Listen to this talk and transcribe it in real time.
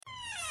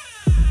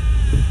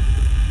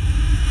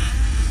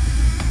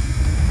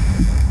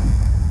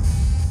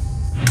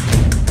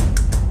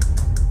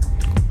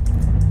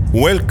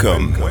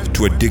Welcome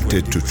to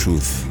Addicted to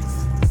Truth.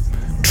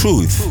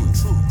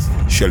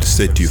 Truth shall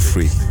set you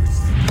free,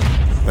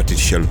 but it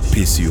shall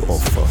piss you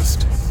off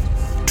first.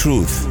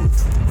 Truth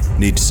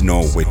needs no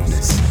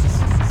witness,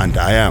 and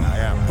I am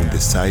on the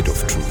side of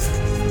truth.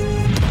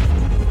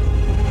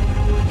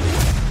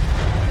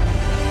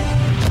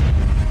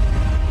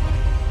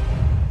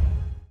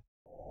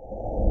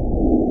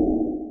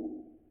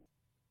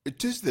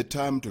 It is the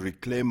time to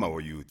reclaim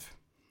our youth.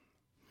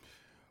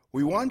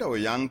 We want our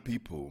young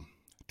people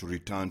to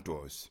return to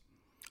us.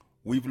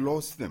 We've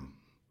lost them.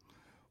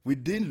 We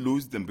didn't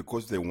lose them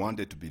because they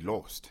wanted to be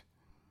lost.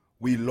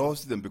 We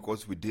lost them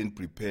because we didn't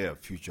prepare a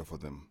future for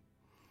them.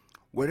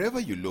 Wherever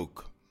you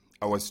look,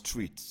 our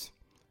streets,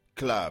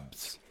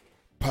 clubs,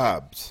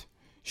 pubs,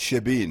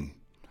 shebeen,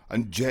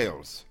 and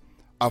jails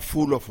are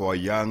full of our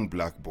young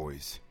black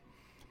boys.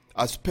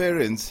 As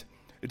parents,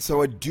 it's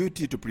our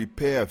duty to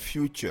prepare a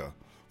future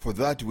for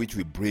that which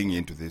we bring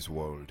into this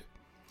world.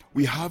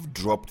 We have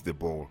dropped the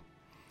ball.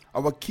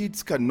 Our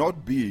kids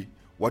cannot be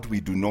what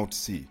we do not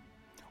see.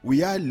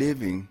 We are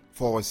living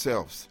for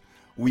ourselves.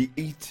 We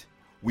eat,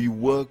 we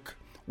work,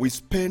 we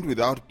spend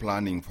without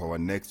planning for our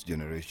next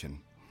generation.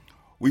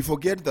 We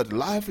forget that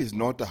life is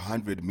not a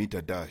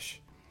 100-meter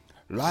dash.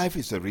 Life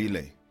is a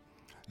relay.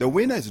 The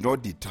winner is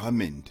not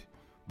determined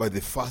by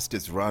the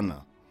fastest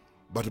runner,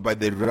 but by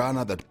the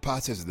runner that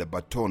passes the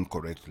baton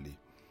correctly.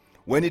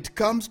 When it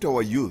comes to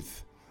our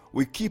youth,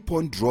 we keep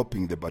on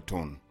dropping the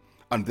baton,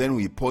 and then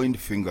we point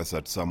fingers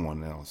at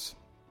someone else.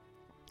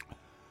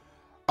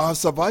 Our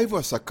survival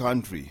as a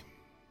country,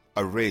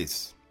 a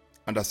race,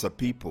 and as a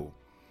people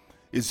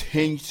is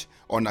hinged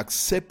on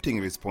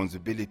accepting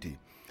responsibility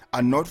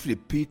and not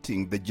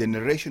repeating the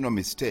generational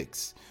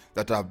mistakes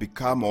that have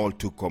become all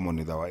too common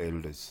with our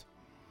elders.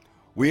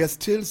 We are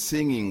still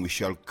singing, "We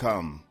shall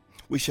come,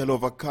 we shall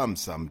overcome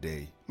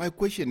someday." My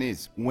question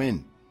is,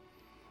 when?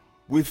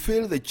 We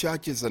fill the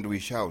churches and we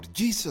shout,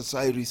 "Jesus,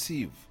 I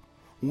receive."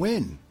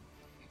 When?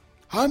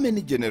 How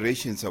many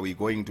generations are we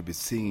going to be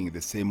singing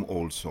the same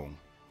old song?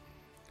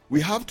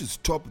 We have to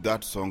stop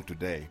that song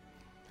today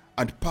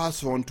and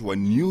pass on to a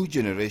new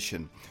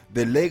generation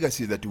the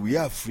legacy that we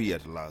are free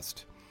at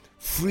last.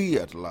 Free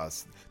at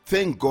last.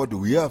 Thank God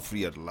we are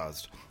free at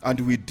last. And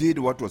we did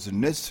what was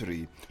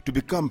necessary to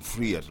become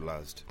free at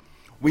last.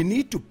 We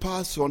need to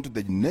pass on to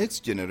the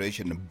next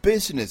generation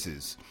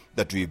businesses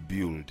that we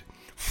build,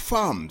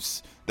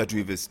 farms that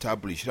we've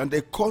established, and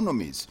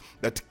economies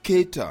that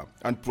cater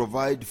and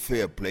provide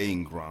fair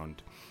playing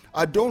ground.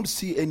 I don't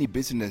see any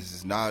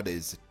businesses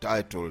nowadays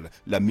titled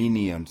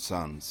Lamini and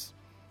Sons,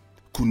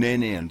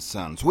 Kunene and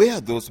Sons. Where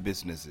are those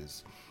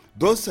businesses?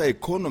 Those are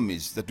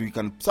economies that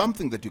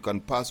something that you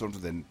can pass on to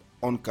the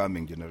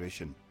oncoming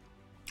generation.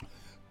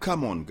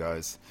 Come on,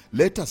 guys,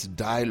 let us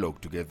dialogue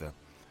together.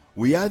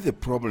 We are the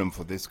problem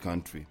for this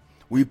country.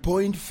 We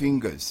point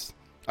fingers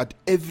at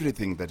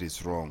everything that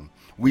is wrong.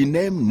 We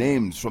name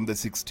names from the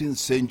 16th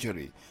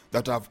century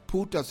that have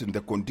put us in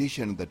the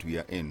condition that we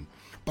are in.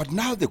 But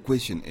now the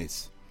question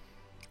is,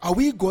 are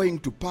we going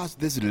to pass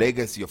this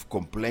legacy of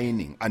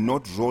complaining and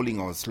not rolling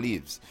our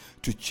sleeves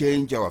to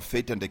change our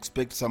fate and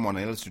expect someone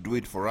else to do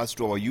it for us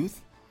to our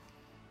youth?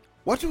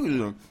 What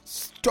will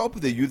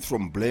stop the youth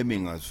from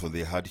blaming us for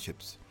their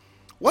hardships?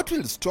 What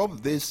will stop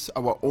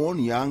our own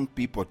young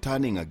people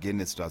turning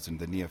against us in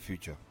the near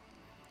future?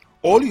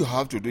 All you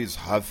have to do is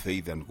have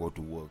faith and go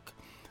to work.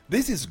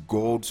 This is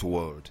God's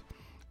word,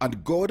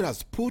 and God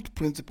has put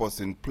principles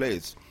in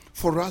place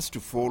for us to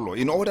follow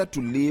in order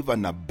to live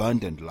an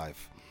abundant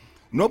life.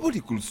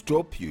 Nobody could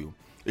stop you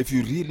if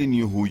you really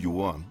knew who you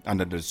are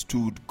and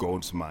understood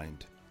God's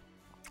mind.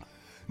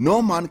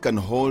 No man can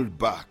hold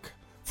back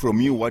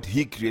from you what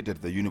he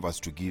created the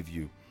universe to give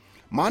you.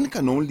 Man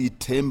can only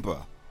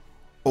temper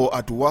or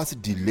at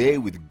worst delay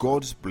with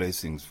God's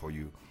blessings for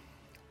you.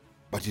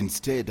 But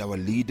instead, our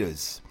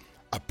leaders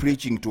are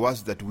preaching to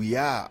us that we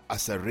are,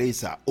 as a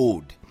race, are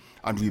owed,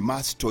 and we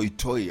must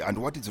toy, and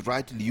what is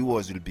rightly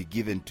yours will be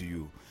given to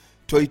you.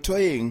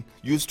 Toying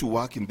used to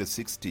work in the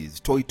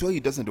 60s. Toy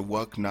doesn't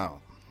work now.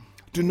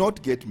 Do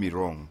not get me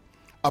wrong.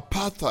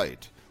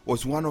 Apartheid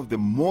was one of the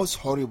most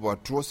horrible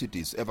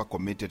atrocities ever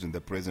committed in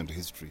the present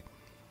history.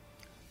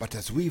 But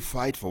as we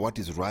fight for what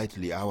is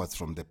rightly ours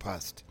from the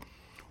past,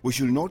 we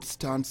should not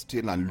stand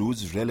still and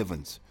lose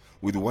relevance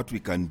with what we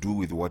can do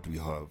with what we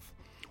have.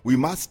 We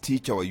must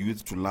teach our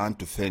youth to learn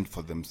to fend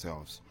for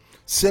themselves.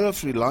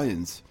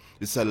 Self-reliance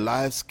is a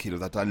life skill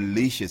that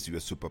unleashes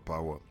your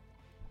superpower.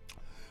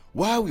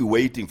 Why are we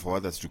waiting for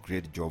others to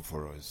create jobs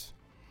for us?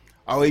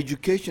 Our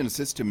education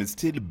system is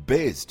still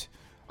based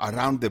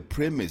around the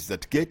premise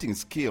that getting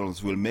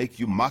skills will make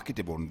you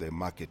marketable on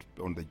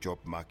the job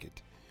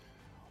market.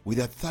 With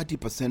a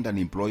 30%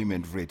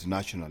 unemployment rate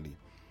nationally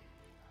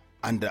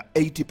and an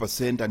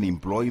 80%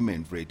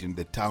 unemployment rate in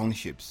the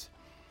townships,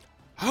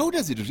 how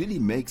does it really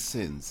make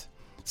sense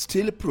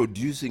still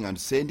producing and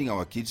sending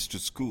our kids to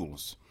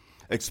schools,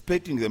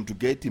 expecting them to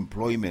get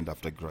employment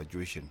after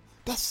graduation.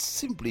 That's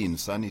simply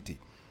insanity.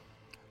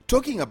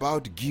 Talking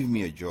about give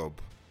me a job,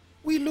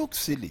 we look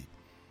silly.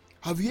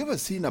 Have you ever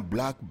seen a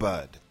black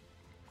bird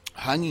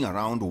hanging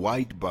around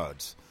white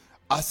birds,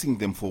 asking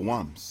them for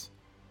worms?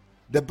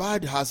 The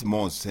bird has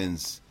more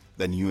sense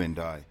than you and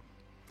I.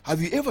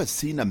 Have you ever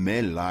seen a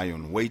male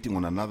lion waiting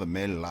on another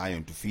male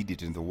lion to feed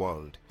it in the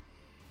world?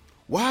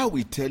 Why are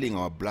we telling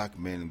our black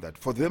men that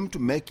for them to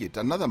make it,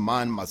 another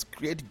man must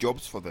create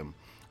jobs for them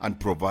and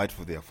provide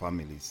for their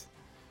families?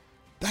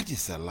 That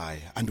is a lie,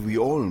 and we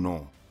all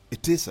know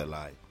it is a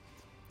lie.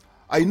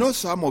 I know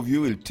some of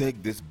you will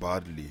take this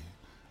badly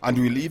and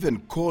will even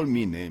call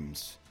me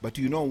names, but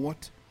you know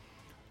what?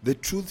 The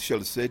truth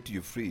shall set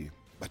you free,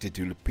 but it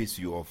will piss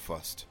you off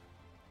first.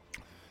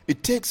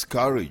 It takes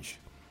courage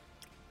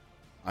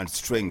and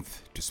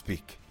strength to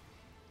speak.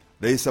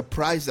 There is a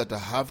price that I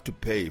have to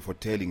pay for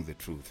telling the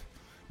truth.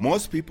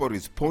 Most people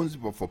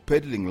responsible for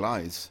peddling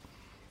lies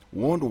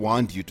won't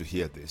want you to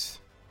hear this.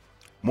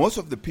 Most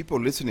of the people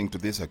listening to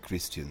this are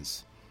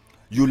Christians.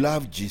 You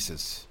love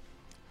Jesus,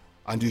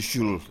 and you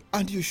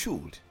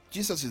should.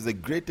 Jesus is the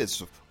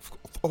greatest of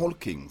all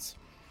kings.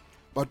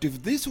 But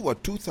if this were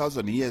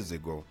 2,000 years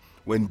ago,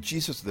 when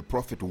Jesus the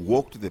prophet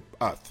walked the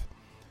earth,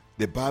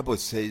 the Bible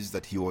says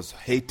that he was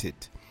hated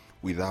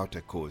without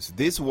a cause.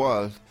 This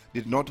world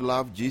did not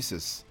love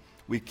Jesus.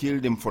 We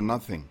killed him for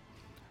nothing.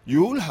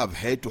 You will have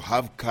had to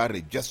have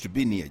courage just to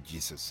be near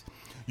Jesus.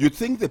 You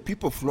think the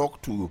people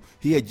flocked to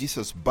hear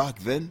Jesus back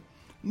then?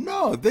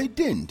 No, they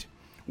didn't.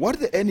 What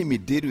the enemy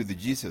did with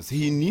Jesus,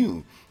 he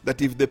knew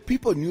that if the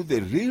people knew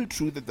the real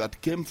truth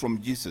that came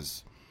from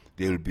Jesus,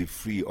 they will be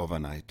free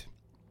overnight.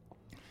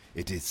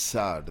 It is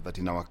sad that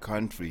in our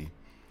country,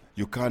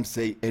 you can't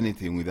say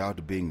anything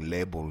without being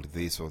labeled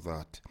this or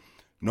that.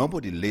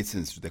 Nobody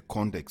listens to the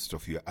context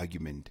of your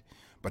argument,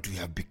 but we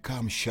have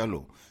become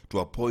shallow to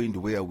a point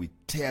where we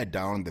tear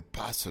down the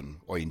person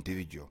or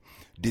individual,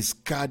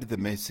 discard the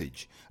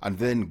message, and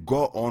then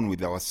go on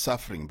with our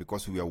suffering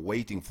because we are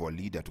waiting for a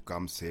leader to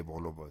come save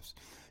all of us.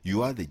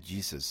 You are the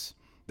Jesus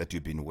that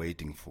you've been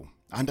waiting for.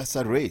 And as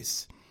a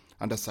race,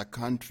 and as a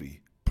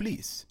country,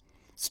 please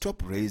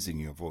stop raising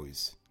your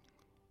voice.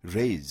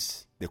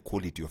 Raise the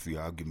quality of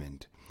your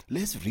argument.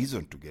 Let's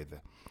reason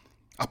together.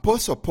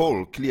 Apostle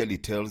Paul clearly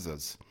tells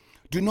us,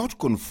 do not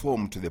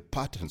conform to the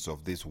patterns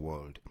of this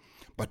world,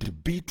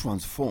 but be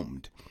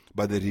transformed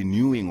by the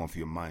renewing of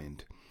your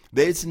mind.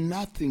 There is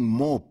nothing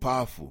more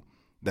powerful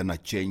than a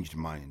changed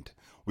mind.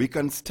 We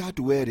can start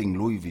wearing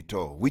Louis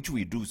Vuitton, which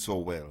we do so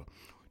well,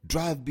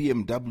 drive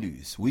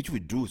BMWs, which we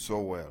do so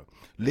well,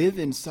 live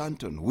in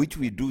Santon, which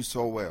we do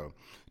so well,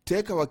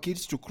 take our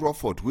kids to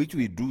Crawford, which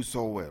we do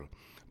so well.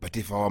 But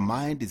if our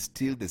mind is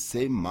still the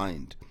same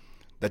mind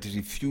that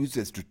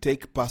refuses to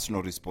take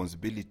personal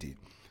responsibility,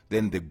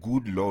 then the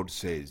good Lord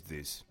says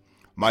this,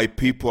 my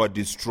people are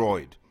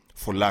destroyed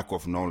for lack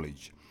of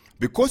knowledge.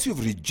 Because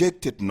you've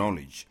rejected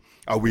knowledge,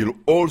 I will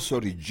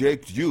also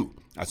reject you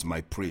as my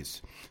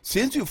priest.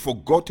 Since you've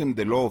forgotten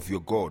the law of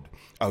your God,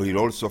 I will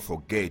also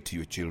forget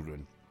your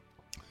children.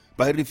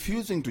 By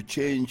refusing to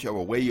change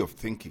our way of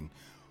thinking,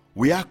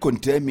 we are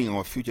condemning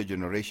our future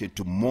generation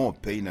to more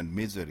pain and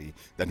misery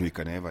than we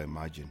can ever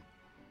imagine.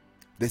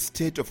 The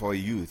state of our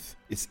youth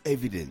is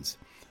evidence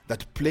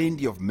that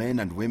plenty of men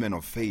and women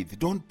of faith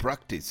don't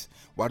practice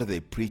what they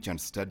preach and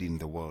study in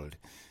the world.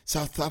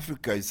 South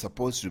Africa is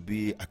supposed to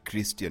be a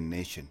Christian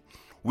nation.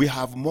 We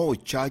have more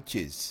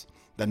churches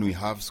than we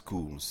have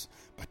schools.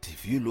 But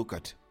if you look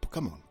at,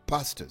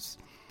 pastors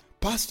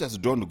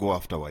don't go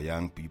after our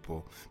young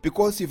people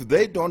because if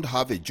they don't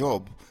have a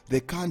job, they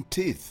can't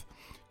tithe.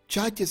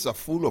 Churches are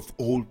full of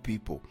old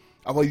people.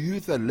 Our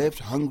youth are left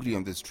hungry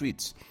on the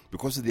streets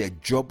because their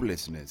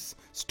joblessness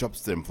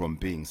stops them from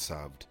being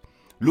served.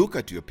 Look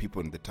at your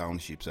people in the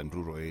townships and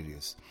rural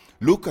areas.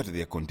 Look at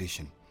their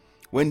condition.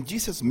 When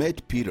Jesus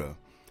met Peter,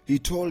 he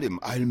told him,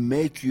 I'll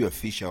make you a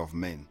fisher of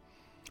men.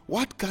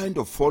 What kind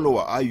of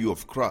follower are you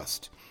of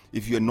Christ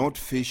if you're not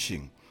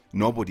fishing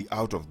nobody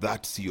out of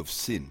that sea of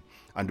sin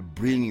and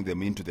bringing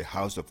them into the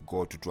house of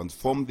God to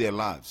transform their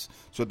lives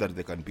so that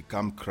they can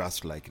become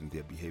Christ-like in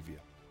their behavior?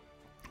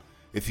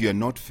 If you're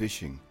not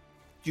fishing,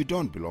 you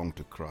don't belong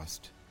to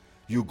Christ.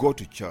 You go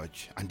to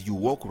church and you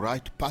walk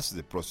right past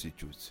the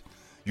prostitutes.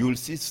 You will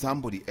see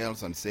somebody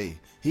else and say,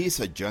 he is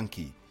a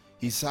junkie.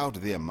 He's out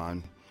there,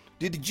 man.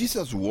 Did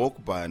Jesus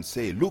walk by and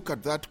say, look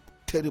at that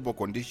terrible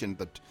condition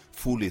that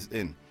fool is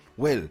in?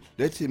 Well,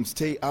 let him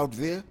stay out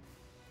there.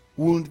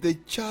 Wouldn't the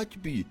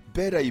church be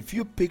better if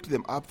you picked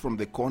them up from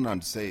the corner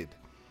and said,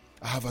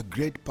 I have a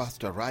great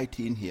pastor right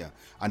in here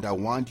and I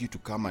want you to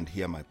come and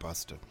hear my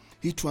pastor.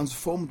 He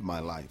transformed my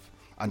life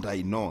and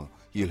I know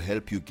he'll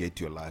help you get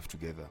your life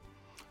together.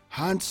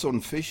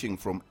 Hands-on fishing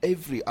from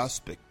every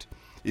aspect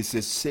is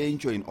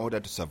essential in order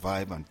to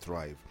survive and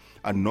thrive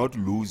and not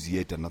lose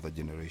yet another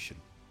generation.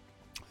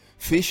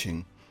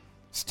 Fishing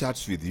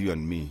starts with you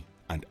and me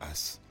and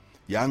us.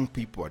 Young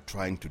people are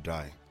trying to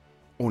die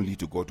only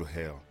to go to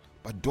hell,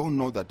 but don't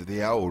know that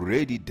they are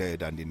already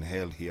dead and in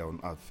hell here on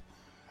earth.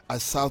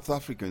 As South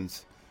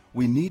Africans,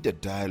 We need a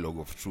dialogue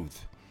of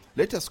truth.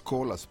 Let us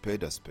call a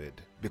spade,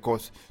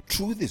 because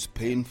truth is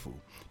painful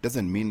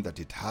doesn't mean that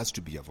it has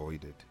to be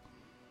avoided.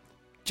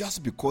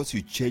 Just because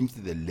you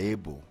changed the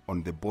label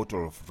on the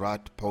bottle of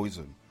rat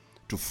poison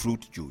to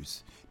fruit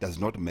juice does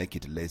not make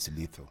it less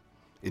lethal.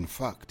 In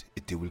fact,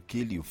 it will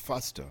kill you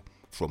faster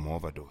from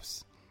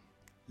overdose.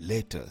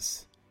 Let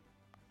us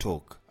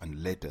talk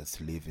and let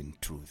us live in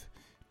truth.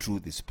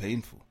 Truth is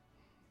painful,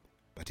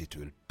 but it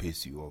will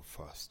piss you off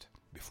fast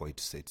before it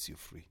sets you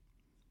free.